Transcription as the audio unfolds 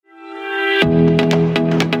And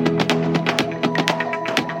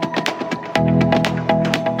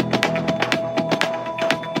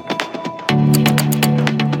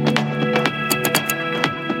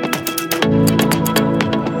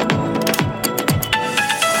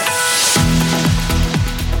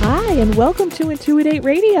welcome to Intuitate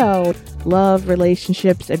Radio. Love,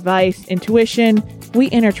 relationships, advice, intuition. We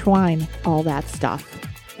intertwine all that stuff.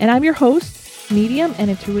 And I'm your host, medium and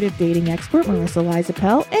intuitive dating expert, Marissa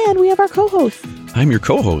Lizapel, and we have our co-host. I'm your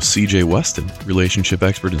co-host, CJ Weston, relationship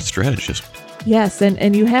expert and strategist. Yes,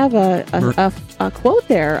 and you have a quote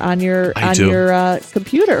there on your computer.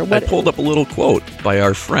 I pulled up a little quote by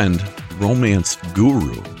our friend, romance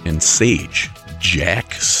guru and sage,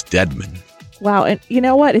 Jack Stedman. Wow. And you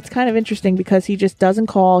know what? It's kind of interesting because he just doesn't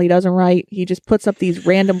call. He doesn't write. He just puts up these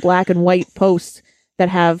random black and white posts that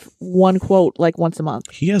have one quote like once a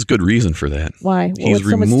month. He has good reason for that. Why? He's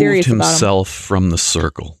removed himself from the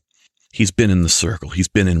circle. He's been in the circle. He's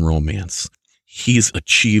been in romance. He's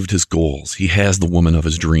achieved his goals. He has the woman of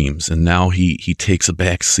his dreams. And now he takes a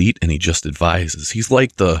back seat and he just advises. He's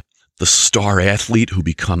like the star athlete who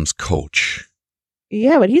becomes coach.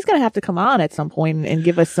 Yeah, but he's going to have to come on at some point and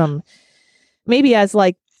give us some... Maybe as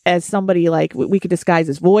somebody like we could disguise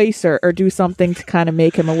his voice or do something to kind of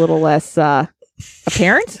make him a little less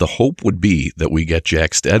apparent. The hope would be that we get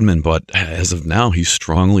Jack Stedman, but as of now, he's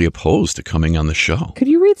strongly opposed to coming on the show. Could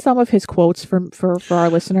you read some of his quotes for our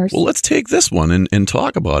listeners? Well, let's take this one and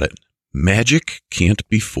talk about it. Magic can't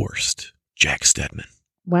be forced. Jack Stedman.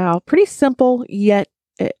 Wow. Pretty simple, yet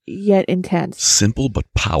intense. Simple, but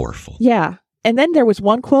powerful. Yeah. And then there was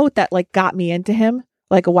one quote that got me into him.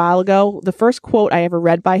 Like a while ago, the first quote I ever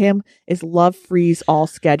read by him is "Love frees all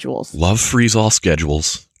schedules." Love frees all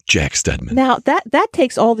schedules. Jack Stedman. Now that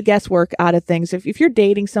takes all the guesswork out of things. If you're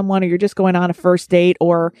dating someone or you're just going on a first date,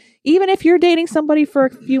 or even if you're dating somebody for a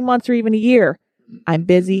few months or even a year, I'm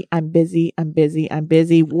busy.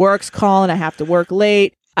 Work's calling. I have to work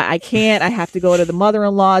late. I can't. I have to go to the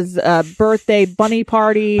mother-in-law's birthday bunny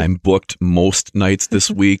party. I'm booked most nights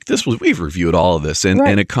this week. We've reviewed all of this,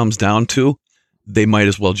 and it comes down to. They might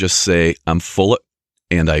as well just say, I'm full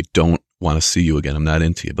and I don't want to see you again. I'm not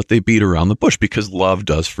into you. But they beat around the bush because love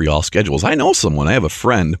does free all schedules. I know someone. I have a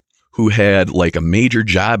friend who had a major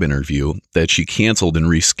job interview that she canceled and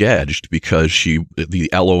rescheduled because the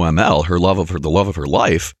LOML, the love of her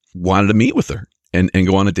life, wanted to meet with her and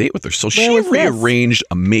go on a date with her. So she rearranged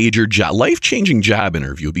a major life-changing job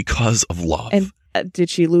interview because of love. And did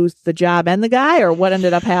she lose the job and the guy, or what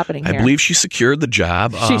ended up happening here? I believe she secured the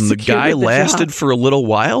job. The guy lasted for a little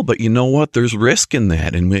while, but you know what? There's risk in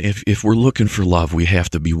that. And if we're looking for love, we have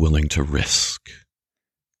to be willing to risk.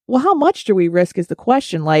 Well, how much do we risk is the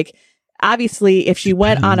question. Obviously, if she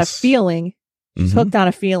went on a feeling, she's hooked on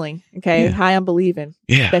a feeling. Okay. Yeah. Hi, I'm believing.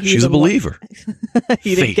 Yeah. She's a believer.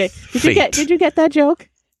 Did you get that joke?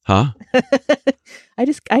 Huh?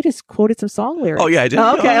 I just quoted some song lyrics. Oh yeah, I did.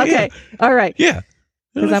 Oh, okay, okay, yeah. All right. Yeah,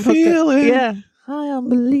 because I'm hooked. Yeah, I'm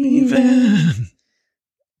believing.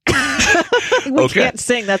 We can't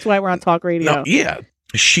sing. That's why we're on talk radio. No, yeah,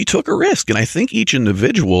 she took a risk, and I think each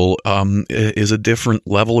individual is a different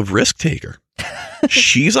level of risk taker.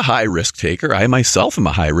 She's a high risk taker. I myself am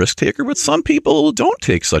a high risk taker, but some people don't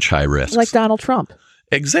take such high risks. Like Donald Trump.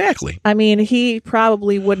 Exactly. I mean, he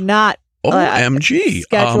probably would not. OMG.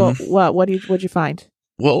 Schedule what? What'd you find?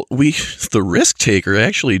 Well, the risk taker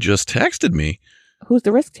actually just texted me. Who's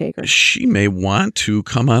the risk taker? She may want to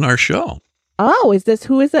come on our show. Oh,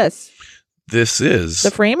 who is this? This is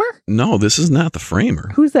the framer? No, this is not the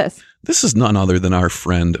framer. Who's this? This is none other than our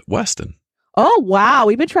friend Weston. Oh, wow.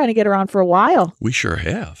 We've been trying to get her on for a while. We sure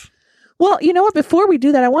have. Well, you know what? Before we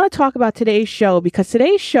do that, I want to talk about today's show, because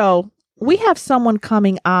today's show, we have someone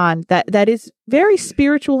coming on that is very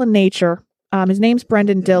spiritual in nature. His name's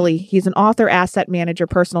Brendan Dilley. He's an author, asset manager,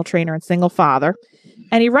 personal trainer, and single father.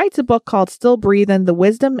 And he writes a book called Still Breathing: The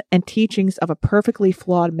Wisdom and Teachings of a Perfectly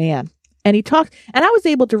Flawed Man. And he talked, and I was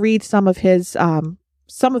able to read some of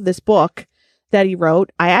this book that he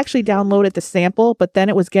wrote. I actually downloaded the sample, but then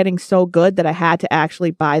it was getting so good that I had to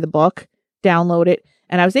actually buy the book, download it,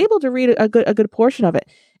 and I was able to read a good portion of it.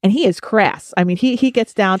 And he is crass. I mean, he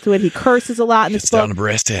gets down to it. He curses a lot in this book. Gets down to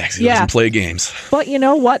brass tacks. He doesn't play games. But you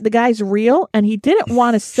know what? The guy's real, and he didn't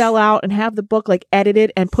want to sell out and have the book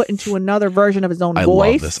edited and put into another version of his own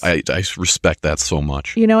voice. I love this. I respect that so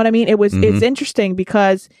much. You know what I mean? It's interesting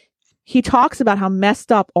because he talks about how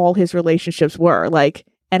messed up all his relationships were,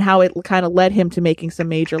 and how it kind of led him to making some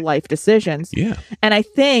major life decisions. Yeah. And I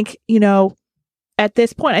think, at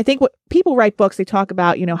this point, I think what people write books, they talk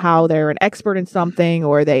about, how they're an expert in something,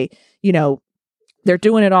 or they're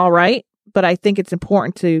doing it all right. but I think it's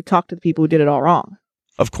important to talk to the people who did it all wrong.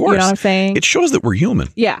 Of course. You know what I'm saying? It shows that we're human.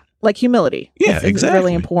 Yeah. Like humility. Yeah, is exactly.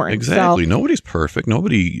 really important. Exactly. So, Nobody's perfect.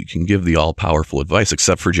 Nobody can give the all-powerful advice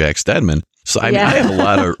except for Jack Stedman. So I mean, I have a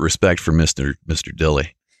lot of respect for Mr.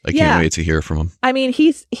 Dilly. I can't wait to hear from him. I mean,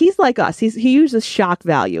 he's like us. He uses shock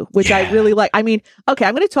value, which I really like. I mean, okay,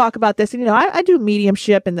 I'm going to talk about this. And, I do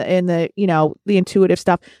mediumship and the the intuitive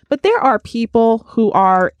stuff. But there are people who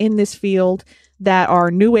are in this field that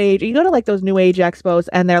are new age. You go to like those new age expos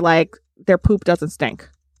and they're like, their poop doesn't stink.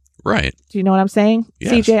 Right. Do you know what I'm saying?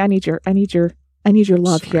 Yes. CJ, I need your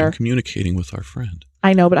love here. I'm communicating with our friend.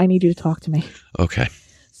 I know, but I need you to talk to me. Okay.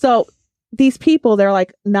 So these people, they're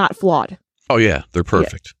like not flawed. Oh, yeah. They're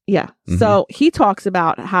perfect. Yeah. Mm-hmm. So he talks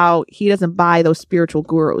about how he doesn't buy those spiritual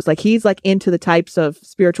gurus. Like he's like into the types of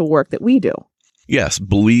spiritual work that we do. Yes.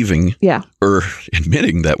 Believing Yeah. or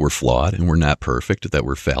admitting that we're flawed and we're not perfect, that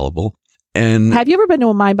we're fallible. And have you ever been to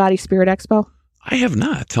a Mind Body Spirit Expo? I have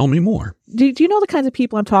not. Tell me more. Do you know the kinds of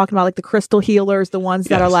people I'm talking about? Like the crystal healers, the ones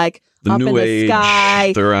that are like the up new in the age,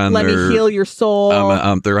 sky. They're on Let me heal your soul.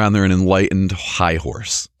 They're on their enlightened high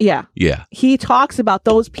horse. Yeah. Yeah. He talks about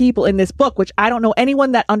those people in this book, which I don't know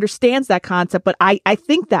anyone that understands that concept, but I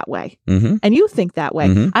think that way. Mm-hmm. And you think that way.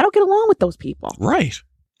 Mm-hmm. I don't get along with those people. Right.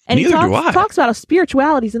 And Neither he do I. talks about how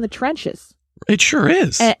spirituality's in the trenches. It sure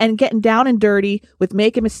is. And getting down and dirty with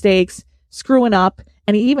making mistakes, screwing up.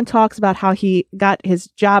 And he even talks about how he got his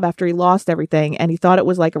job after he lost everything and he thought it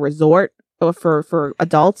was like a resort for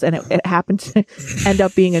adults, and it happened to end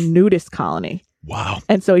up being a nudist colony. Wow.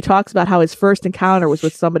 And so he talks about how his first encounter was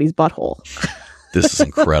with somebody's butthole. This is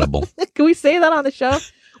incredible. Can we say that on the show?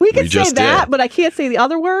 We can say that, did. but I can't say the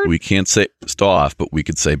other word. We can't say off, but we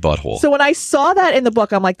could say butthole. So when I saw that in the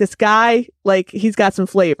book, I'm like, this guy, like, he's got some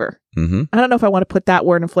flavor. Mm-hmm. I don't know if I want to put that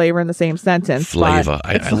word and flavor in the same sentence. Flavor.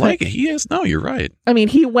 I like it. He is. No, you're right. I mean,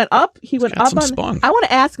 he went up. He went up on. Spunk. I want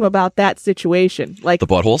to ask him about that situation, like the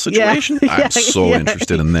butthole situation. Yeah, I'm so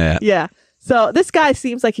interested in that. Yeah. So this guy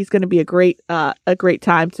seems like he's going to be a great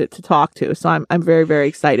time to talk to. So I'm very, very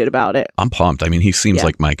excited about it. I'm pumped. I mean, he seems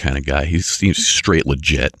like my kind of guy. He seems straight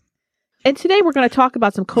legit. And today we're going to talk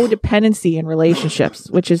about some codependency in relationships,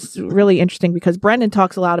 which is really interesting because Brendan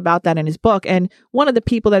talks a lot about that in his book. And one of the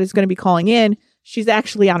people that is going to be calling in, she's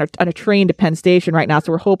actually on a train to Penn Station right now.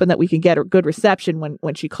 So we're hoping that we can get a good reception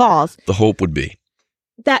when she calls. The hope would be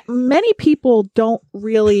that many people don't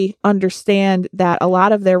really understand that a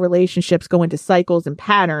lot of their relationships go into cycles and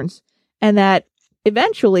patterns, and that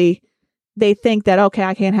eventually they think that, okay,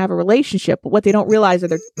 I can't have a relationship. But what they don't realize are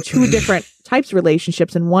there are two different types of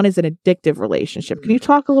relationships, and one is an addictive relationship. Can you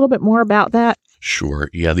talk a little bit more about that? Sure.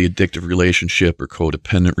 Yeah, the addictive relationship or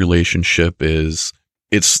codependent relationship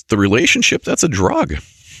it's the relationship that's a drug.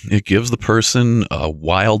 It gives the person a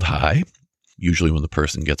wild high, usually when the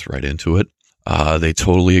person gets right into it. They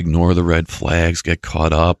totally ignore the red flags, get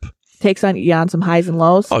caught up. Takes on some highs and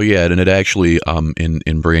lows. Oh, yeah. And it actually,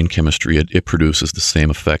 in brain chemistry, it produces the same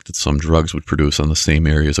effect that some drugs would produce on the same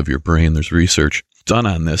areas of your brain. There's research done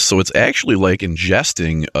on this. So it's actually like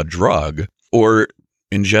ingesting a drug or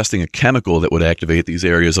ingesting a chemical that would activate these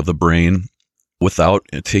areas of the brain without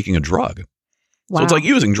taking a drug. Wow. So it's like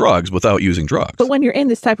using drugs without using drugs. But when you're in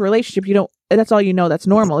this type of relationship, that's all you know that's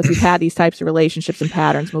normal if you've had these types of relationships and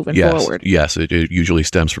patterns moving forward. Yes, it usually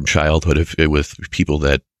stems from childhood with people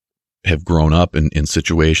that have grown up in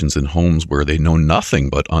situations in homes where they know nothing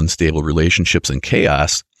but unstable relationships and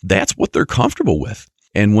chaos. That's what they're comfortable with.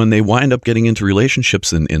 And when they wind up getting into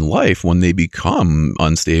relationships in life, when they become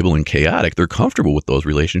unstable and chaotic, they're comfortable with those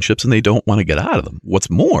relationships and they don't want to get out of them. What's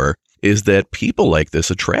more is that people like this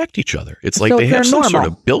attract each other. It's like they have some sort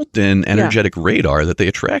of built-in energetic radar that they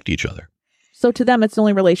attract each other. So to them, it's the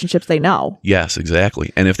only relationships they know. Yes,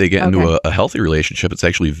 exactly. And if they get into a healthy relationship, it's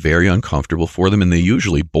actually very uncomfortable for them, and they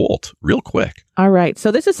usually bolt real quick. All right.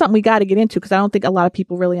 So this is something we got to get into because I don't think a lot of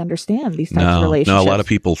people really understand these types of relationships. No, a lot of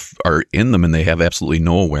people are in them and they have absolutely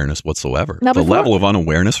no awareness whatsoever. Now, the level of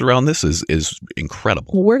unawareness around this is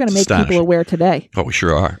incredible. Well, we're going to make people aware today. Oh, we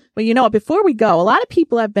sure are. Well, you know what? Before we go, a lot of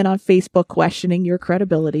people have been on Facebook questioning your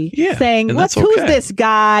credibility, saying, who's this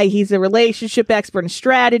guy? He's a relationship expert and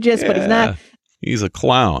strategist, but he's not. He's a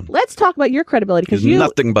clown. Let's talk about your credibility because he's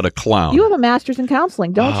nothing but a clown. You have a master's in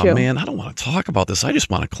counseling, don't you? Oh, man, I don't want to talk about this. I just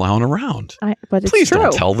want to clown around. But it's Please true.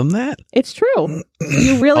 don't tell them that. It's true.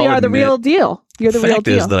 You really are the real deal. You're the real deal. The fact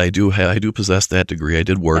is that I do possess that degree. I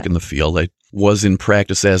did work in the field. I was in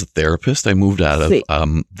practice as a therapist. I moved out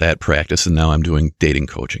of that practice, and now I'm doing dating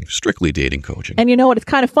coaching, strictly dating coaching. And you know what? It's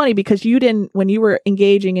kind of funny because you didn't, when you were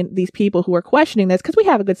engaging in these people who are questioning this, because we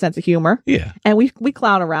have a good sense of humor. Yeah. And we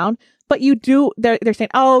clown around. But you do, they're saying,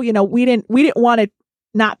 oh, we didn't want to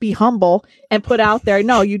not be humble and put out there.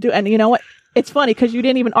 No, you do. And you know what? It's funny because you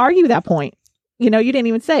didn't even argue that point. You didn't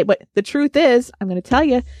even say. But the truth is, I'm going to tell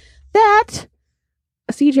you that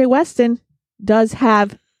CJ Weston does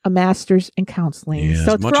have a master's in counseling. Yeah,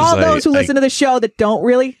 so for all those who listen to the show that don't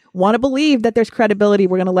really want to believe that there's credibility,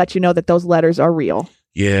 we're going to let you know that those letters are real.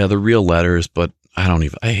 Yeah, the real letters, but I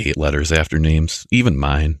hate letters after names, even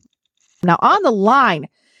mine. Now on the line,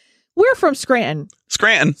 we're from Scranton.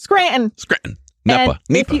 Scranton. Nepa.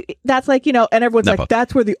 That's like, and everyone's Nepa. like,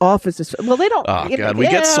 that's where the office is. Well, they don't. Oh, God, we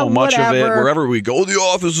get so much of it. Wherever we go, the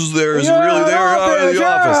office is there. Is it really there?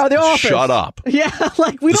 The office. Shut up. Yeah,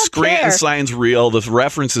 like we don't care. The Scranton sign's real. The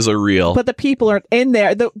references are real. But the people are in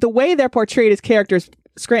there. The way they're portrayed as characters,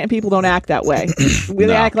 Scranton people don't act that way.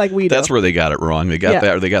 They act like we do. That's where they got it wrong. They got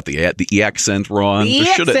that. They got the accent wrong. They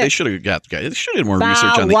should have more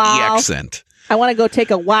research on the accent. I want to go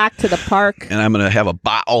take a walk to the park. And I'm going to have a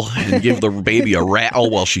bottle and give the baby a rattle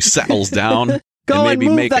while she settles down. Go and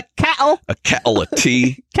move the cattle. A kettle of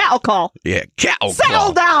tea. Cattle call. Yeah, cattle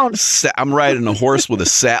Settle call. down. I'm riding a horse with a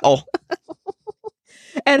saddle.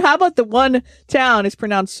 And how about the one town is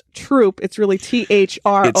pronounced Troop? It's really Throop. It's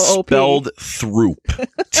spelled Throop.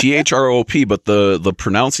 Throop, but the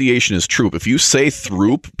pronunciation is Troop. If you say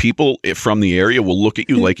Throop, people from the area will look at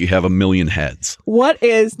you like you have a million heads.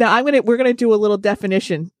 Now we're gonna do a little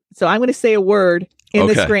definition. So I'm gonna say a word in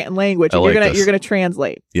the Scranton language. And you're gonna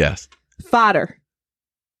translate. Yes. Fodder.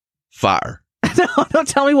 Fire. Don't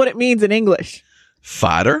tell me what it means in English.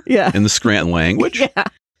 Fodder? Yeah. In the Scranton language? Yeah.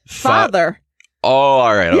 Father. Oh,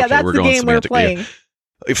 all right. Yeah, okay, that's we're the going game semantic. we're playing.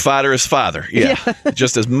 Yeah. Father is father. Yeah.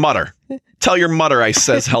 Just as mutter. Tell your mother I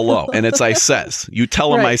says hello. And it's I says. You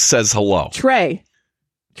tell him I says hello. Tray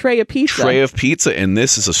of pizza. Tray of pizza. And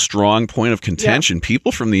this is a strong point of contention. Yeah.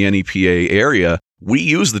 People from the NEPA area, we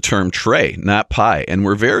use the term tray, not pie. And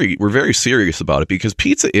we're very serious about it because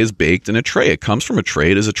pizza is baked in a tray. It comes from a tray.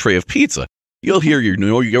 It is a tray of pizza. You'll hear your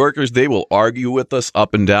New Yorkers, they will argue with us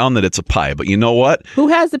up and down that it's a pie. But you know what? Who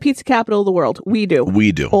has the pizza capital of the world? We do.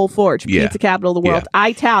 Old Forge, pizza capital of the world. Yeah.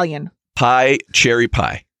 Italian. Pie, cherry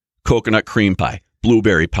pie, coconut cream pie,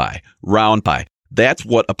 blueberry pie, round pie. That's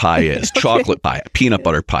what a pie is. Chocolate pie, peanut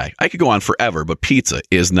butter pie. I could go on forever, but pizza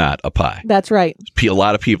is not a pie. That's right. A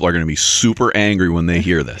lot of people are going to be super angry when they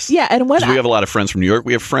hear this. Yeah, and we have a lot of friends from New York.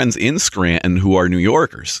 We have friends in Scranton who are New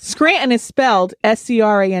Yorkers. Scranton is spelled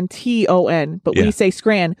Scranton, but we say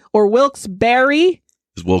Scranton. Or Wilkes-Barre.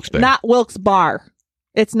 It's Wilkes-Barre. Not Wilkes-Bar.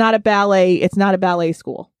 It's not a ballet. It's not a ballet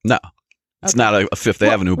school. No. It's not a Fifth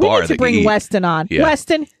Avenue bar. We need to bring Weston on. Yeah.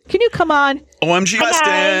 Weston, can you come on? OMG,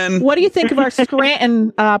 Weston. What do you think of our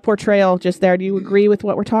Scranton portrayal just there? Do you agree with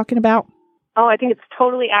what we're talking about? Oh, I think it's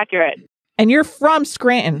totally accurate. And you're from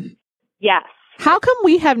Scranton. Yes. How come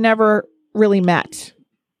we have never really met?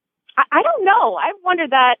 I don't know. I've wondered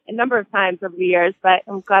that a number of times over the years, but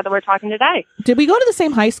I'm glad that we're talking today. Did we go to the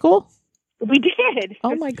same high school? We did.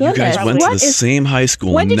 Oh, my goodness. You guys went to the same high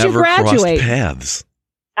school and never crossed paths.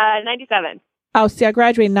 97. Oh, see, I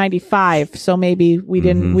graduated in 95, so maybe we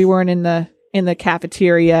didn't. We weren't in the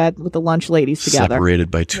cafeteria with the lunch ladies together. Separated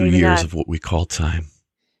by 2 years of what we call time.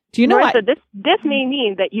 Do you know Marissa, this may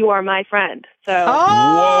mean that you are my friend. So whoa!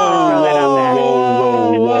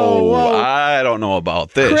 I don't know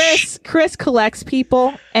about this. Chris collects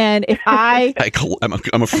people, and if I'm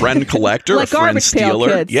a friend collector, like a friend stealer.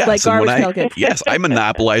 Kids, yes, like garbage pail kids. Yes, I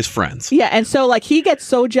monopolize friends. Yeah, and so like he gets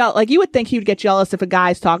so jealous. Like you would think he would get jealous if a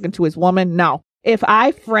guy's talking to his woman. No, if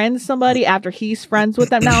I friend somebody after he's friends with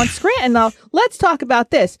them. Now in Scranton, though, let's talk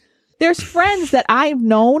about this. There's friends that I've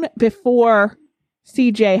known before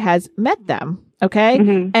CJ has met them, okay?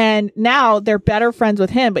 Mm-hmm. And now they're better friends with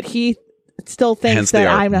him, but he still thinks that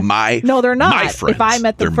I'm No, they're not. My friends. If I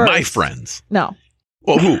met them they're first. My friends. No.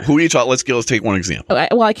 Well, who do you talk? Let's take one example.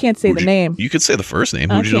 Well, I can't say the name. You could say the first name.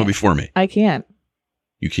 Who did you know before me? I can't.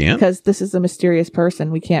 You can't? Because this is a mysterious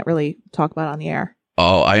person. We can't really talk about on the air.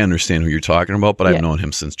 Oh, I understand who you're talking about, but I've known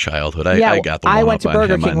him since childhood. I got the one I went to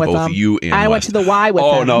Burger King with both him. You and I went to the Y with him.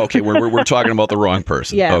 Oh, no, okay. We're talking about the wrong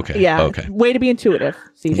person. Yeah, okay. Yeah. Okay. Way to be intuitive,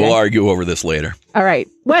 CJ. We'll argue over this later. All right.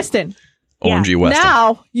 Weston. OMG Weston.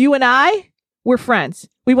 Now, you and we're friends.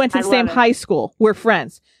 We went to the same high school. We're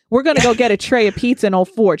friends. We're going to go get a tray of pizza in Old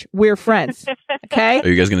Forge. We're friends. Okay? Are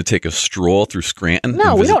you guys going to take a stroll through Scranton?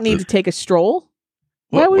 No, we don't need to take a stroll.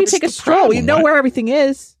 Why would we take a stroll? We know where everything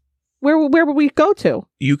is. Where would we go to?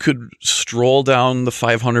 You could stroll down the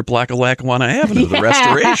 500 block of Lackawanna Avenue, the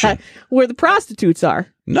Restoration. Where the prostitutes are.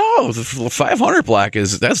 No, the 500 block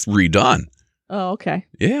that's redone. Oh, okay.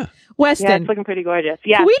 Yeah. Weston. Yeah, it's looking pretty gorgeous.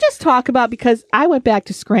 Yeah. Can we just talk about, because I went back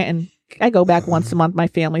to Scranton. I go back once a month. My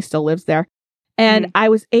family still lives there. And I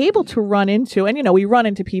was able to run into, and we run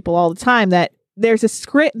into people all the time, that there's a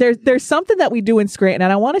script, there's something that we do in Scranton,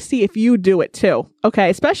 and I want to see if you do it too. Okay,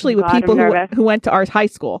 especially with people who went to our high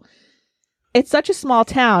school. It's such a small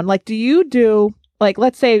town. Like, do you do, like,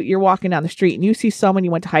 let's say you're walking down the street and you see someone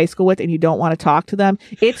you went to high school with and you don't want to talk to them.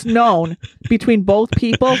 It's known between both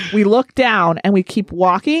people. We look down and we keep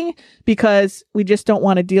walking because we just don't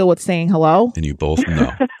want to deal with saying hello. And you both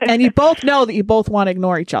know. And you both know that you both want to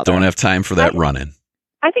ignore each other. Don't have time for that running.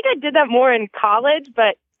 I think I did that more in college,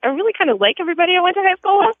 but I really kind of like everybody I went to high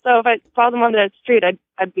school with. So if I saw them on the street,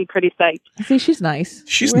 I'd be pretty psyched. See, she's nice.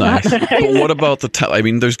 She's nice. But what about the time? I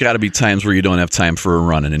mean, there's got to be times where you don't have time for a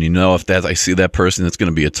run-in. And if I see that person, it's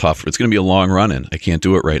going to be it's going to be a long run-in. I can't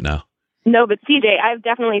do it right now. No, but CJ, I've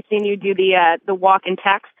definitely seen you do the walk and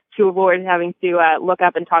text to avoid having to look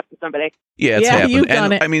up and talk to somebody. Yeah, it's happened. You've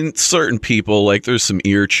done it. I mean, certain people, like there's some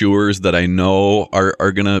ear chewers that I know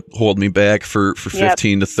are going to hold me back for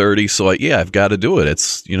 15 to 30. So I've got to do it.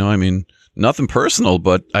 It's, nothing personal,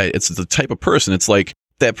 but it's the type of person. It's like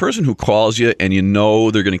that person who calls you and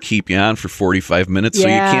they're going to keep you on for 45 minutes, so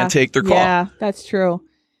you can't take their call. Yeah, that's true.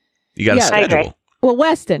 You got to schedule. Well,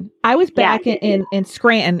 Weston, I was back in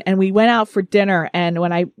Scranton, and we went out for dinner, and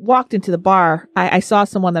when I walked into the bar, I saw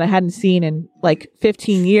someone that I hadn't seen in like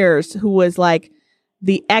 15 years who was like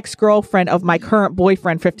the ex-girlfriend of my current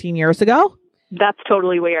boyfriend 15 years ago. That's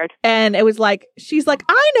totally weird. And it was like, she's like,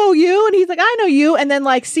 I know you. And he's like, I know you. And then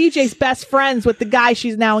like CJ's best friends with the guy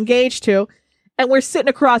she's now engaged to. And we're sitting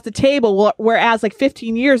across the table, whereas like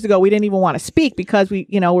 15 years ago, we didn't even want to speak because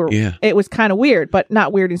it was kind of weird, but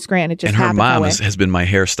not weird in Scranton. It just happened. And her mom has been my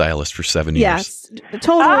hairstylist for 7 years. Yes.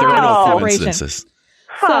 Totally. There are no coincidences.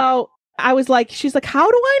 So I was like, she's like, how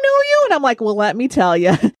do I know you? And I'm like, well, let me tell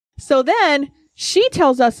you. So then she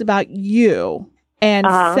tells us about you and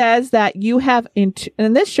says that you have,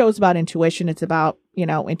 and this show's about intuition. It's about,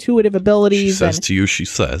 intuitive abilities.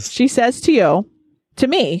 She says to you, to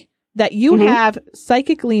me, that you have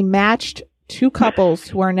psychically matched two couples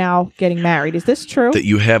who are now getting married. Is this true? That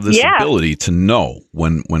you have this ability to know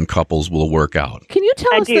when couples will work out. Can you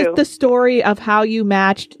tell us the story of how you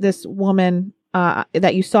matched this woman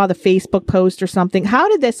that you saw the Facebook post or something? How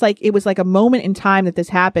did this, it was like a moment in time that this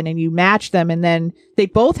happened and you matched them, and then they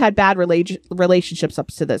both had bad relationships up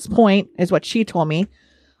to this point, is what she told me.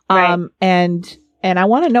 Right. And I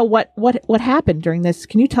want to know what happened during this.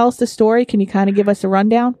 Can you tell us the story? Can you kind of give us a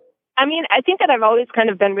rundown? I mean, I think that I've always kind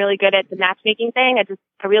of been really good at the matchmaking thing. I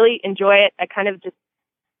really enjoy it. I kind of just,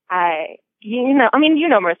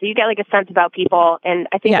 Marissa, you get like a sense about people. And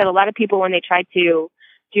I think that a lot of people, when they try to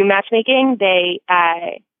do matchmaking, they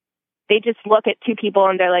just look at two people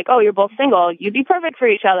and they're like, oh, you're both single. You'd be perfect for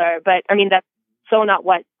each other. But I mean, that's so not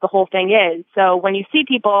what the whole thing is. So when you see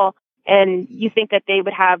people and you think that they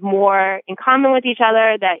would have more in common with each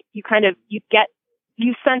other, that you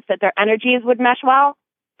sense that their energies would mesh well.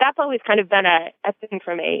 That's always kind of been a thing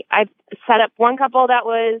for me. I've set up one couple that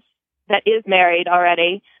is married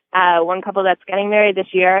already, one couple that's getting married this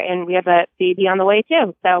year, and we have a baby on the way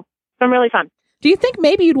too. So it's been really fun. Do you think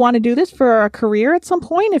maybe you'd want to do this for a career at some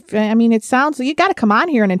point? It sounds like you got to come on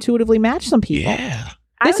here and intuitively match some people. Yeah.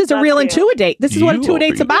 This is a real Intuidate. This is what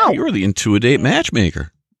Intuidate's about. You're the Intuidate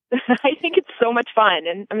matchmaker. I think it's so much fun.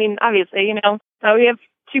 And I mean, obviously, we have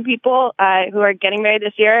two people who are getting married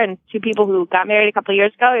this year and two people who got married a couple of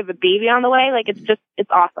years ago. We have a baby on the way. It's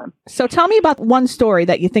awesome. So tell me about one story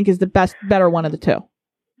that you think is the better one of the two.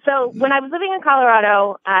 So when I was living in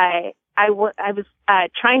Colorado, I was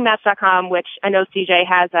trying Match.com, which I know CJ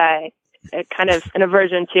has a kind of an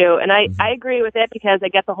aversion to. And I agree with it because I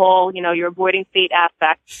get the whole, you're avoiding fate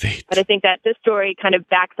aspect. Fate. But I think that this story kind of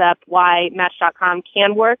backs up why Match.com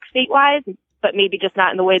can work fate-wise, but maybe just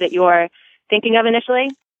not in the way that you're thinking of initially.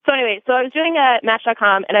 So anyway, I was doing a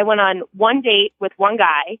Match.com and I went on one date with one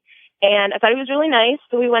guy and I thought he was really nice.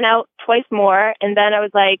 So we went out twice more. And then I was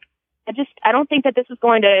like, I don't think that this is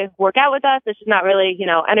going to work out with us. This is not really,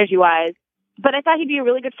 energy wise, but I thought he'd be a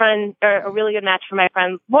really good friend or a really good match for my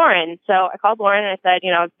friend Lauren. So I called Lauren and I said,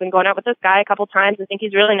 I've been going out with this guy a couple times. I think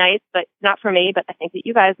he's really nice, but not for me, but I think that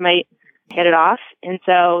you guys might hit it off. And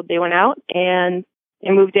so they went out and they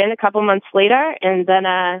moved in a couple months later. And then,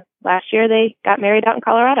 last year they got married out in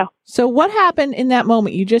Colorado. So what happened in that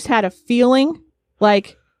moment? You just had a feeling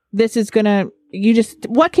like this is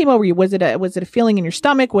what came over you? Was it a feeling in your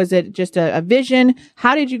stomach? Was it just a vision?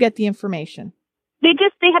 How did you get the information? They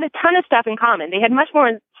had a ton of stuff in common. They had much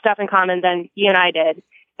more stuff in common than he and I did.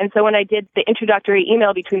 And so when I did the introductory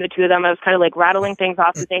email between the two of them, I was kind of like rattling things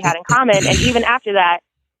off that they had in common. And even after that,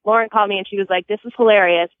 Lauren called me and she was like, this is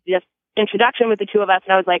hilarious, this introduction with the two of us.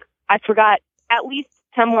 And I was like, I forgot at least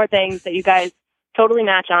 10 more things that you guys totally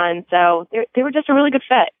match on. So they were just a really good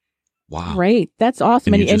fit. Wow. Great. That's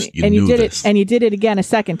awesome. And you did it, and you did it again a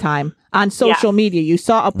second time on social media. You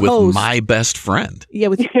saw a post with my best friend. Yeah,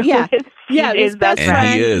 his best friend.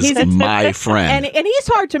 And he is my friend. And he's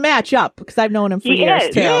hard to match up because I've known him for years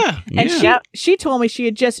too. Yeah, and she told me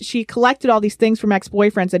she collected all these things from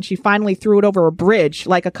ex-boyfriends and she finally threw it over a bridge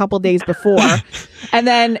like a couple days before. And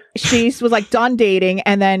then she was like done dating,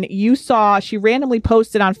 and then she randomly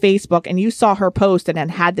posted on Facebook, and you saw her post and then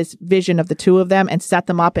had this vision of the two of them and set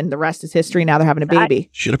them up, and the rest is history. Now they're having a baby.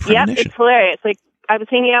 Should have premonition. Yep, it's hilarious. Like, I was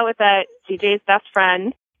hanging out with CJ's best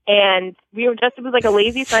friend, and it was like a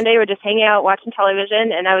lazy Sunday. We were just hanging out, watching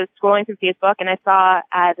television, and I was scrolling through Facebook, and I saw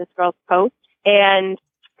this girl's post, and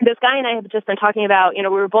this guy and I had just been talking about, we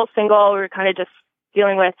were both single. We were kind of just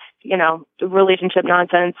dealing with, relationship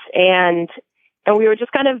nonsense, and we were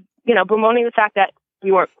just kind of, bemoaning the fact that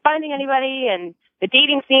we weren't finding anybody, and the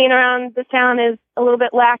dating scene around this town is a little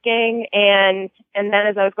bit lacking. And then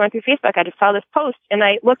as I was going through Facebook, I just saw this post, and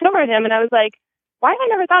I looked over at him, and I was like, why have I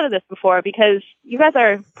never thought of this before? Because you guys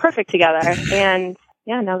are perfect together. And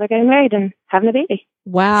now they're getting married and having a baby.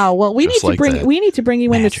 Wow. Well, we need to bring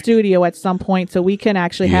you in the studio at some point so we can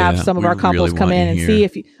actually have some of our couples come in and see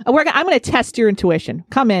if I'm going to test your intuition.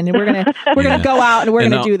 Come in, and we're going to go out and we're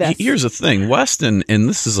going to do this. Here's the thing, Weston, and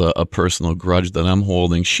this is a personal grudge that I'm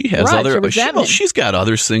holding. She has she's got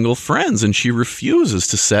other single friends, and she refuses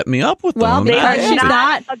to set me up with them. Well, she's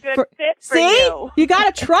not a good fit for you. You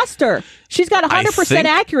got to trust her. She's got 100%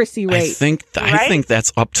 accuracy rate. I think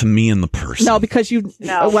that's up to me and the person. No, because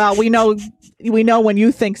we know when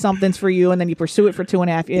you think something's for you and then you pursue it for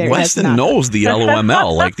 2.5 years. Weston knows the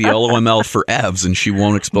LOML, like the LOML for Evs, and she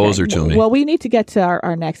won't expose her to me. Well, we need to get to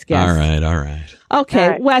our next guest. All right. Okay, all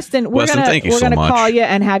right. Weston, we're gonna call you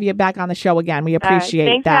and have you back on the show again. We appreciate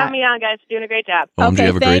Thanks that. for having me on, guys. You're doing a great job. Okay,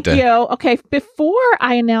 have a great day. Thank you. Okay, before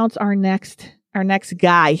I announce our next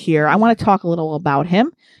guy here, I want to talk a little about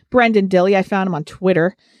him. Brendan Dilley. I found him on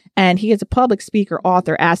Twitter, and he is a public speaker,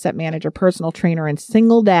 author, asset manager, personal trainer, and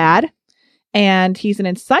single dad. And he's an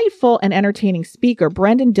insightful and entertaining speaker.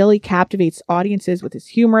 Brendan Dilley captivates audiences with his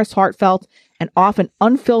humorous, heartfelt, and often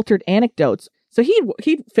unfiltered anecdotes. So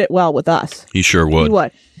he'd fit well with us. He sure would. He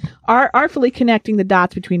would. Artfully connecting the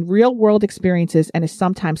dots between real-world experiences and his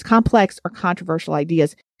sometimes complex or controversial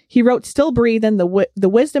ideas. He wrote Still Breathin', the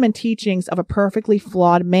wisdom and teachings of a perfectly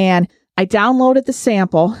flawed man. I downloaded the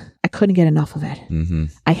sample. I couldn't get enough of it. Mm-hmm.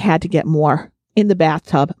 I had to get more. In the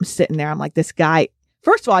bathtub, I'm sitting there. I'm like, this guy...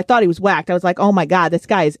 First of all, I thought he was whacked. I was like, oh my God, this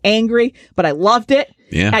guy is angry, but I loved it.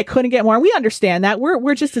 Yeah. I couldn't get more. And we understand that.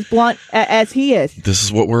 We're just as blunt as he is. This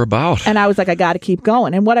is what we're about. And I was like, I got to keep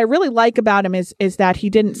going. And what I really like about him is that he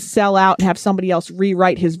didn't sell out and have somebody else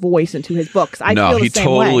rewrite his voice into his books. I feel the same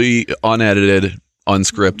totally unedited,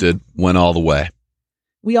 unscripted, went all the way.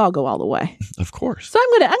 We all go all the way. Of course. So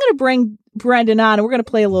I'm gonna bring Brendan on, and we're gonna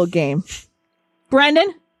play a little game.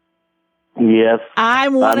 Brendan? Yes. Hi.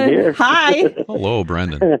 Hello,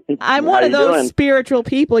 Brendan. I'm one of those spiritual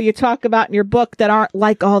people you talk about in your book that aren't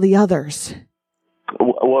like all the others.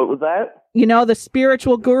 What was that? The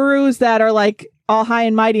spiritual gurus that are like all high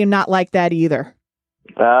and mighty and not like that either.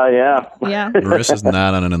 Yeah. Yeah. Marissa's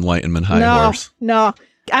not on an enlightenment high horse. No.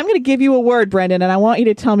 I'm going to give you a word, Brendan, and I want you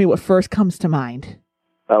to tell me what first comes to mind.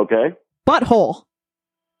 Okay. Butthole.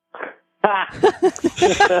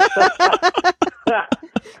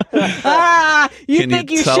 You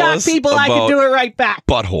think you shot people? I can do it right back.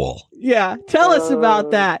 Butthole. Yeah, tell us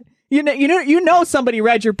about that. You know somebody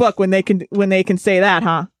read your book when they can say that,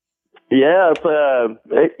 huh? Yeah,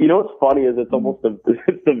 what's funny is it's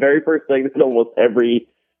the very first thing that almost every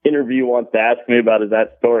interview wants to ask me about is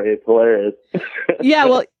that story. It's hilarious. Yeah,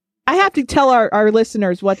 well, I have to tell our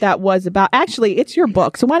listeners what that was about. Actually, it's your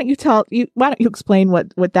book, so why don't you explain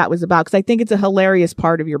what that was about? Because I think it's a hilarious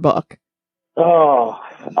part of your book.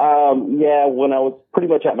 When I was pretty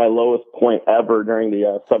much at my lowest point ever during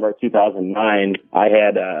the summer of 2009, I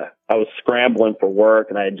was scrambling for work,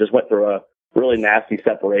 and I had just went through a really nasty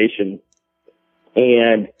separation,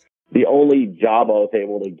 and the only job I was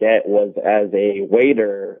able to get was as a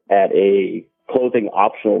waiter at a clothing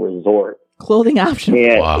optional resort. Clothing optional.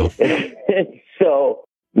 And, wow. And so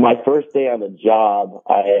my first day on the job,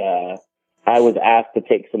 I was asked to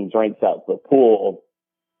take some drinks out to the pool.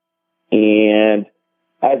 And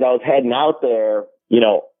as I was heading out there,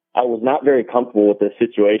 I was not very comfortable with this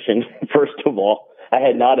situation. First of all, I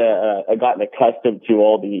had not gotten accustomed to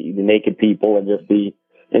all the naked people and just the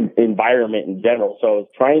environment in general. So I was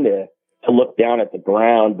trying to look down at the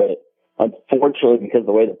ground, but unfortunately, because of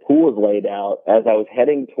the way the pool was laid out, as I was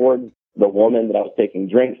heading towards the woman that I was taking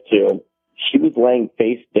drinks to, she was laying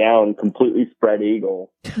face down, completely spread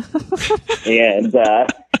eagle. And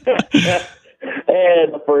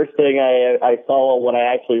and the first thing I saw when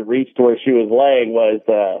I actually reached where she was laying was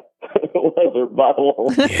her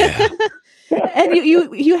butthole. Yeah. And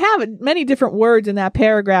you have many different words in that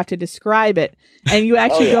paragraph to describe it, and you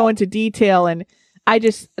actually go into detail, and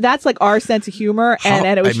that's like our sense of humor,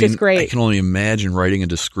 and it was just great. I can only imagine writing a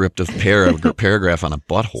descriptive paragraph on a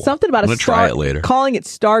butthole. Something about I'm gonna try it later. Calling it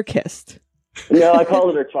star-kissed. No, I called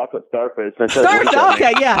it her chocolate starfish.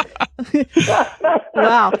 Okay, yeah.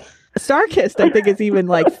 Wow. Star-kissed, I think, is even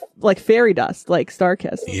like fairy dust, like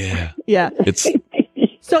star-kissed. Yeah. Yeah.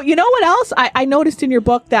 So you know what else I noticed in your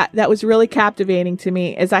book that was really captivating to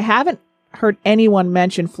me is I haven't heard anyone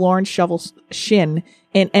mention Florence Scovel Shinn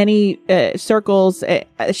in any circles.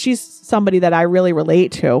 She's somebody that I really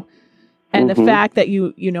relate to. And the fact that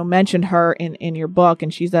you mentioned her in your book,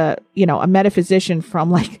 and she's a metaphysician from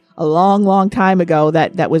like a long, long time ago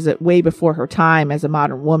that was way before her time as a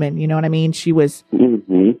modern woman. You know what I mean? She was,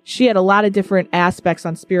 she had a lot of different aspects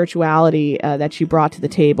on spirituality that she brought to the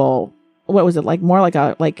table. What was it like? More like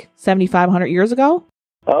 7,500 years ago?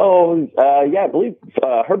 Oh, yeah, I believe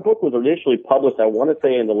her book was initially published, I want to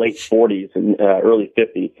say, in the late 40s and early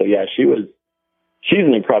 50s. So yeah, she's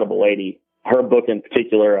an incredible lady. Her book in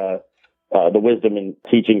particular, The Wisdom and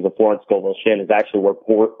Teachings of Florence Scovel Shinn, is actually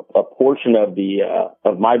where a portion of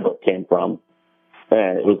of my book came from.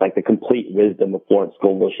 And it was like The Complete Wisdom of Florence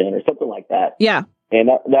Scovel Shinn or something like that. Yeah. And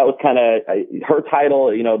that was kind of her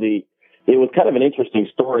title, it was kind of an interesting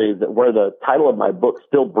story that where the title of my book,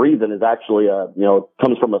 Still Breathing, is actually,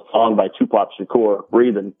 comes from a song by Tupac Shakur,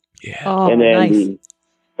 Breathing. Yeah. Oh, and then nice.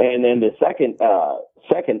 And then the second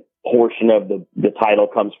portion of the title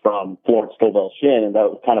comes from Florence Scovel Shinn, and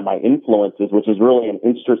that was kind of my influences, which is really an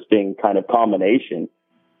interesting kind of combination.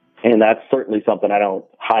 And that's certainly something I don't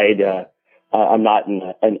hide. I'm not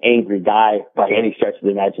an angry guy by any stretch of the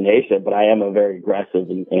imagination, but I am a very aggressive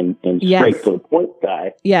and straight to the point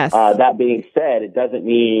guy. Yes. That being said, it doesn't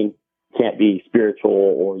mean you can't be spiritual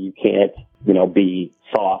or you can't, be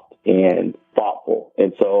soft and thoughtful.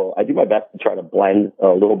 And so I do my best to try to blend a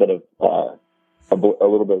little bit of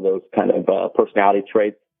those kind of personality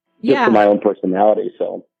traits just to my own personality.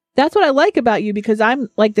 So that's what I like about you, because I'm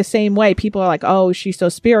like the same way. People are like, oh, she's so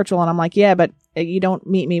spiritual. And I'm like, yeah, but you don't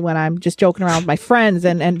meet me when I'm just joking around with my friends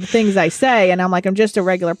and the things I say. And I'm like, I'm just a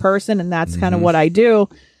regular person. And that's kind of what I do.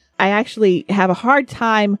 I actually have a hard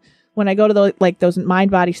time when I go to those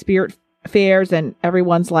mind, body, spirit fairs, and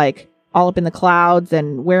everyone's like all up in the clouds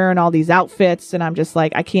and wearing all these outfits. And I'm just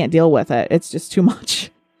like, I can't deal with it. It's just too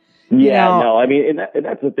much. Yeah, no, I mean, and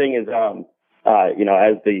that's the thing is,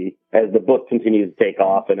 as the book continues to take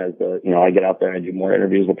off and as I get out there and do more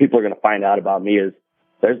interviews, what people are going to find out about me is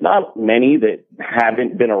there's not many that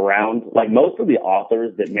haven't been around. Like most of the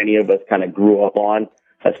authors that many of us kind of grew up on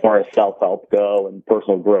as far as self-help go and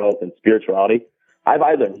personal growth and spirituality, I've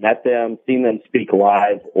either met them, seen them speak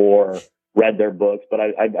live, or read their books. But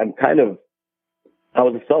I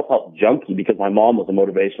was a self-help junkie because my mom was a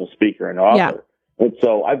motivational speaker and author. Yeah. And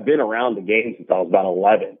so I've been around the game since I was about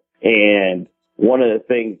 11. And one of the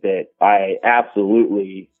things that I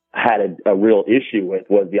absolutely had a real issue with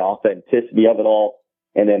was the authenticity of it all.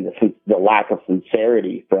 And then the lack of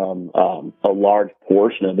sincerity from a large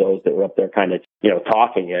portion of those that were up there kind of,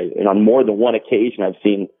 talking. And on more than one occasion, I've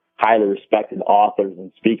seen highly respected authors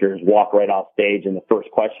and speakers walk right off stage, and the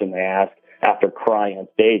first question they ask after crying on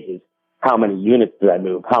stage is, how many units did I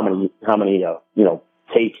move? How many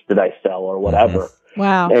tapes did I sell or whatever?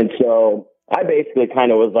 Wow. And so I basically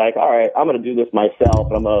kind of was like, all right, I'm going to do this myself.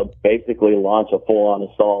 And I'm going to basically launch a full-on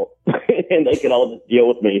assault and they can all just deal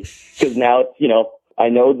with me. Because now it's, I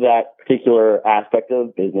know that particular aspect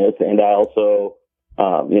of business, and I also,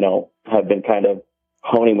 have been kind of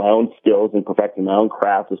honing my own skills and perfecting my own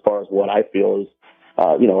craft as far as what I feel is,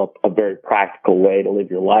 a very practical way to live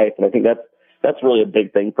your life. And I think that's really a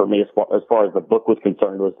big thing for me as far as the book was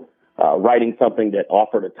concerned, was writing something that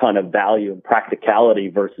offered a ton of value and practicality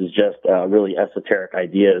versus just really esoteric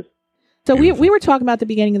ideas. So we were talking about at the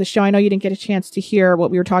beginning of the show. I know you didn't get a chance to hear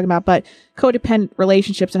what we were talking about, but codependent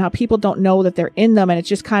relationships and how people don't know that they're in them, and it's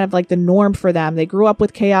just kind of like the norm for them. They grew up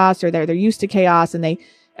with chaos, or they're used to chaos, and they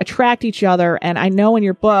attract each other. And I know in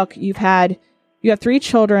your book you have 3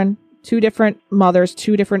 children, 2 different mothers,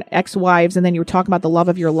 2 different ex-wives, and then you were talking about the love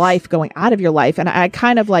of your life going out of your life. And I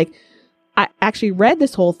kind of I actually read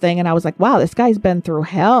this whole thing and I was like, wow, this guy's been through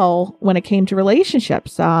hell when it came to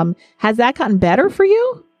relationships. Has that gotten better for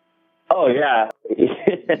you? Oh, yeah.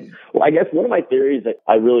 Well, I guess one of my theories that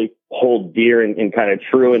I really hold dear and kind of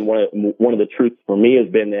true, and one of the truths for me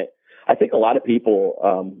has been that I think a lot of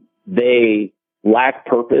people they lack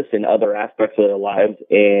purpose in other aspects of their lives,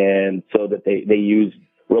 and so that they use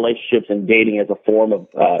relationships and dating as a form of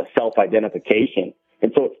self-identification.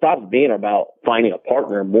 And so it stops being about finding a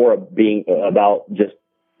partner, more of being about just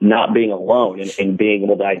not being alone and being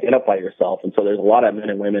able to identify yourself. And so there's a lot of men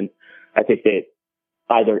and women, I think, that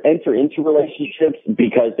either enter into relationships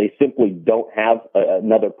because they simply don't have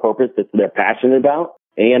another purpose that they're passionate about,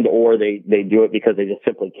 and or they do it because they just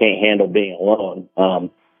simply can't handle being alone.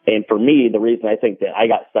 And for me, the reason I think that I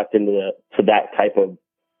got sucked into that type of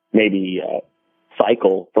maybe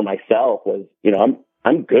cycle for myself was,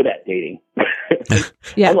 I'm good at dating.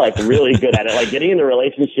 Yeah. I'm like really good at it. Like getting in a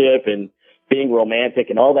relationship and being romantic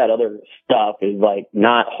and all that other stuff is like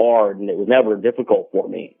not hard, and it was never difficult for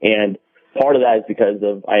me. And part of that is because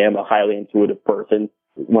I am a highly intuitive person.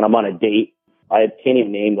 When I'm on a date, I can't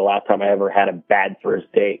even name the last time I ever had a bad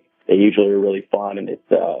first date. They usually are really fun, and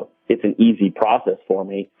it's an easy process for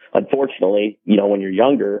me. Unfortunately, when you're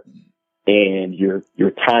younger and you're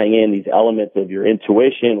tying in these elements of your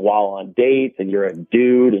intuition while on dates, and you're a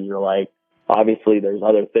dude, and you're like, obviously there's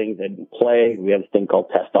other things in play. We have this thing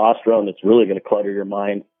called testosterone that's really going to clutter your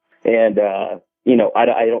mind. And,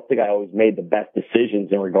 I don't think I always made the best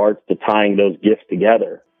decisions in regards to tying those gifts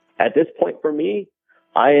together. At this point for me,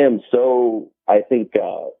 I am so, I think,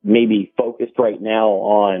 maybe focused right now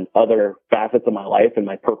on other facets of my life, and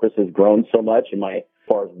my purpose has grown so much as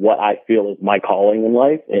far as what I feel is my calling in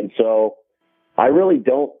life. And so I really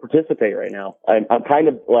don't participate right now. I'm kind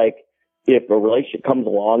of like, if a relationship comes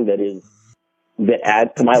along that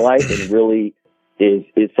adds to my life and really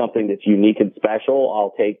is something that's unique and special,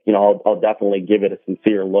 I'll take, I'll definitely give it a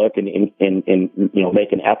sincere look and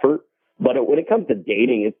make an effort. But when it comes to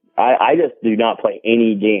dating, I just do not play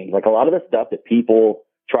any games. Like a lot of the stuff that people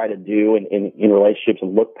try to do in relationships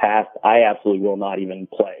and look past, I absolutely will not even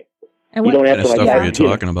play. And what kind of stuff are you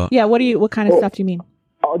talking about? Yeah, what kind of stuff do you mean?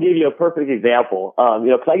 I'll give you a perfect example.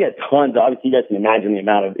 Because I get tons. Obviously, you guys can imagine the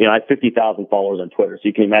amount of, I have 50,000 followers on Twitter, so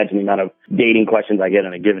you can imagine the amount of dating questions I get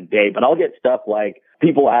on a given day. But I'll get stuff like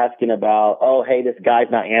people asking about, oh, hey, this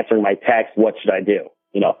guy's not answering my text. What should I do?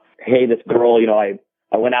 Hey, this girl,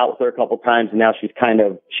 I went out with her a couple times, and now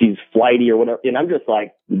she's flighty or whatever. And I'm just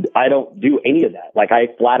like, I don't do any of that. Like, I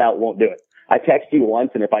flat out won't do it. I text you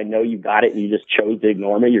once, and if I know you got it and you just chose to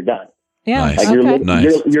ignore me, you're done. Yeah. Nice. Like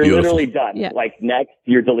you're literally done. Yeah. Like next,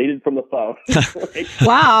 you're deleted from the phone.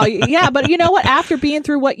 Wow. Yeah. But you know what? After being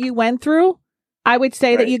through what you went through, I would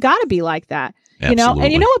say that you got to be like that. Absolutely.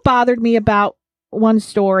 And you know what bothered me about one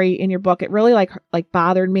story in your book? It really like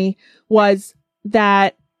bothered me was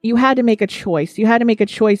that you had to make a choice. You had to make a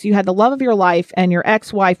choice. You had the love of your life, and your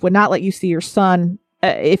ex-wife would not let you see your son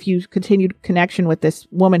if you continued connection with this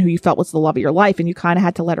woman who you felt was the love of your life, and you kind of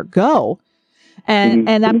had to let her go. And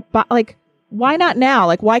that, like, why not now?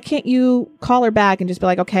 Like, why can't you call her back and just be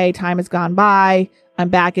like, okay, time has gone by. I'm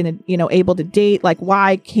back in, able to date. Like,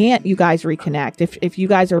 why can't you guys reconnect if you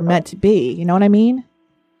guys are meant to be? You know what I mean?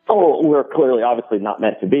 Oh, we're clearly, obviously not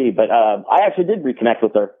meant to be. But I actually did reconnect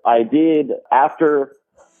with her. I did after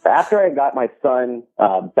I got my son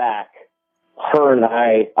back. Her and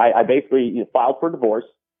I basically filed for divorce.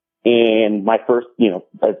 And my first,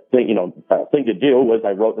 thing to do was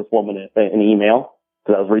I wrote this woman an email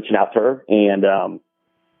because I was reaching out to her, and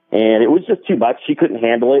it was just too much. She couldn't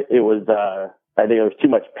handle it. It was, I think there was too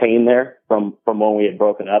much pain there from when we had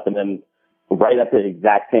broken up. And then right at the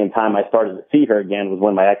exact same time I started to see her again was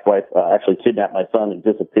when my ex-wife actually kidnapped my son and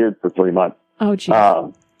disappeared for 3 months. Oh, geez.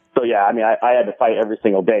 So yeah, I mean, I had to fight every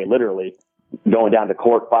single day, literally going down to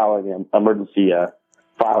court, filing emergency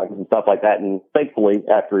filings and stuff like that. And thankfully,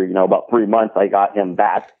 after, about 3 months, I got him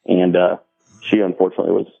back, and she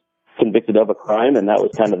unfortunately was convicted of a crime, and that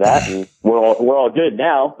was kind of that. And we're all good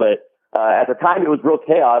now. But at the time, it was real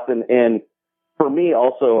chaos. And for me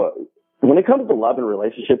also, when it comes to love and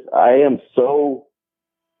relationships, I am so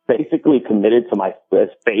basically committed to my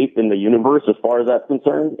faith in the universe as far as that's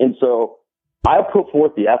concerned. And so I'll put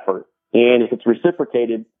forth the effort, and if it's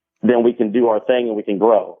reciprocated, then we can do our thing and we can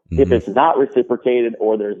grow. Mm-hmm. If it's not reciprocated,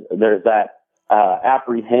 or there's that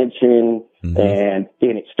apprehension, mm-hmm. and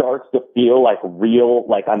it starts to feel like real,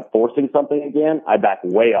 like I'm forcing something again, I back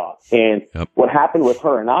way off. And what happened with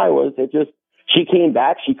her and I was she came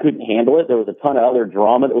back, she couldn't handle it. There was a ton of other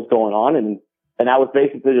drama that was going on, and I was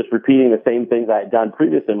basically just repeating the same things I had done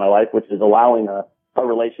previously in my life, which is allowing a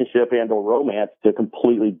relationship and or romance to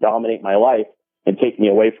completely dominate my life and take me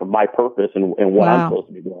away from my purpose and what I'm supposed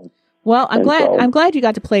to be doing. Well, I'm glad you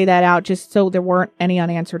got to play that out, just so there weren't any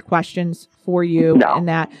unanswered questions for you in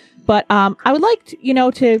that. But I would like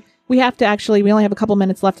to, we only have a couple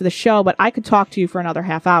minutes left of the show, but I could talk to you for another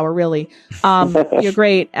half hour, really. You're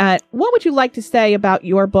great. What would you like to say about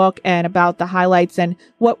your book and about the highlights, and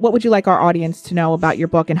what would you like our audience to know about your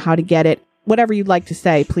book and how to get it? Whatever you'd like to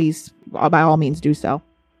say, please, by all means, do so.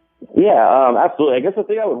 Yeah, absolutely. I guess the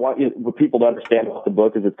thing I would want people to understand about the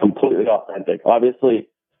book is it's completely authentic. Obviously,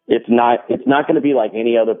 it's not going to be like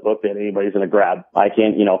any other book that anybody's going to grab.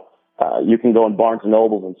 You can go in Barnes and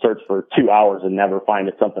Nobles and search for 2 hours and never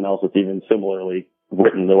find something else that's even similarly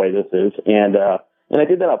written the way this is. And I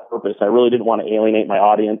did that on purpose. I really didn't want to alienate my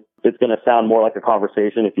audience. It's going to sound more like a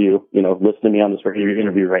conversation if you listen to me on this regular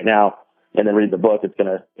interview right now and then read the book. It's going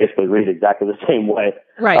to basically read exactly the same way.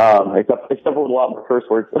 Right. Except for with a lot more curse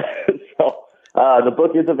words. So, the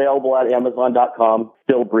book is available at Amazon.com.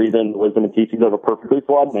 Still Breathing: Wisdom and Teachings of a Perfectly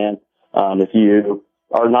Flawed Man. If you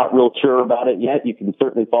are not real sure about it yet, you can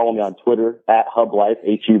certainly follow me on Twitter at HubLife,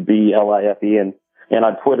 HUBLIFE. And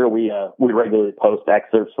on Twitter, we regularly post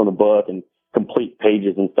excerpts from the book and complete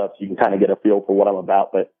pages and stuff, so you can kind of get a feel for what I'm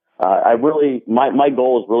about. But, my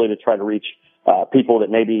goal is really to try to reach, people that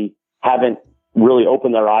maybe haven't really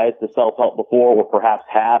opened their eyes to self-help before, or perhaps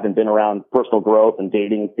have and been around personal growth and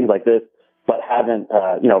dating and things like this, but haven't,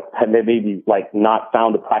 have maybe like not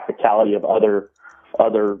found the practicality of other,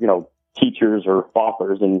 teachers or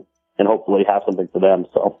authors, and hopefully have something for them.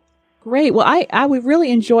 So great. Well, we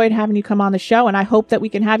really enjoyed having you come on the show, and I hope that we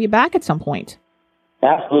can have you back at some point.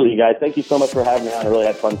 Absolutely, guys. Thank you so much for having me on. I really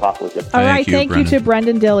had fun talking with you. All right. Thank you to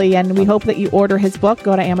Brendan Dilley, and we hope that you order his book.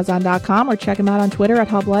 Go to Amazon.com or check him out on Twitter at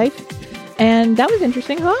HubLife. And that was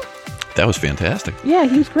interesting, huh? That was fantastic. Yeah,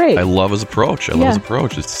 he was great. I love his approach.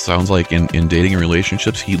 It sounds like in dating and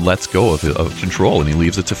relationships, he lets go of control and he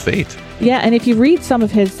leaves it to fate. Yeah, and if you read some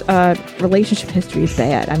of his relationship history, is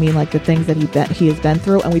bad. I mean, like the things that he has been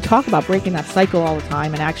through. And we talk about breaking that cycle all the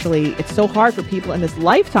time. And actually, it's so hard for people in this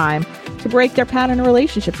lifetime to break their pattern in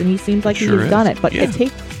relationships. And he seems like he's done it. But it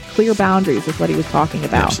takes clear boundaries is what he was talking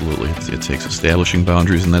about. Absolutely. It takes establishing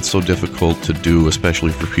boundaries, and that's so difficult to do,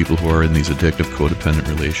 especially for people who are in these addictive, codependent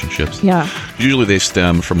relationships. Yeah. Usually they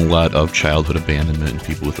stem from a lot of childhood abandonment, and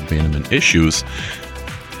people with abandonment issues,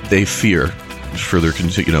 they fear further,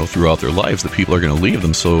 throughout their lives that people are going to leave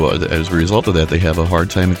them. So as a result of that, they have a hard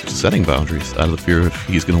time setting boundaries out of the fear of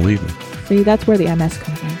he's going to leave me. See, that's where the MS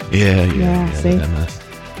comes in. Yeah, see?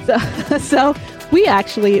 MS. So we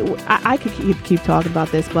actually, I could keep talking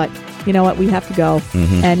about this, but you know what? We have to go.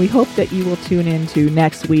 Mm-hmm. And we hope that you will tune into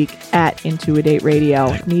next week at Intuidate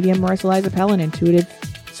Radio. Medium Marissa Liza Pellin, intuitive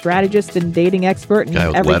strategist and dating expert and guy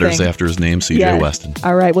with everything. Letters after his name, CJ Weston.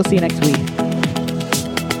 All right. We'll see you next week.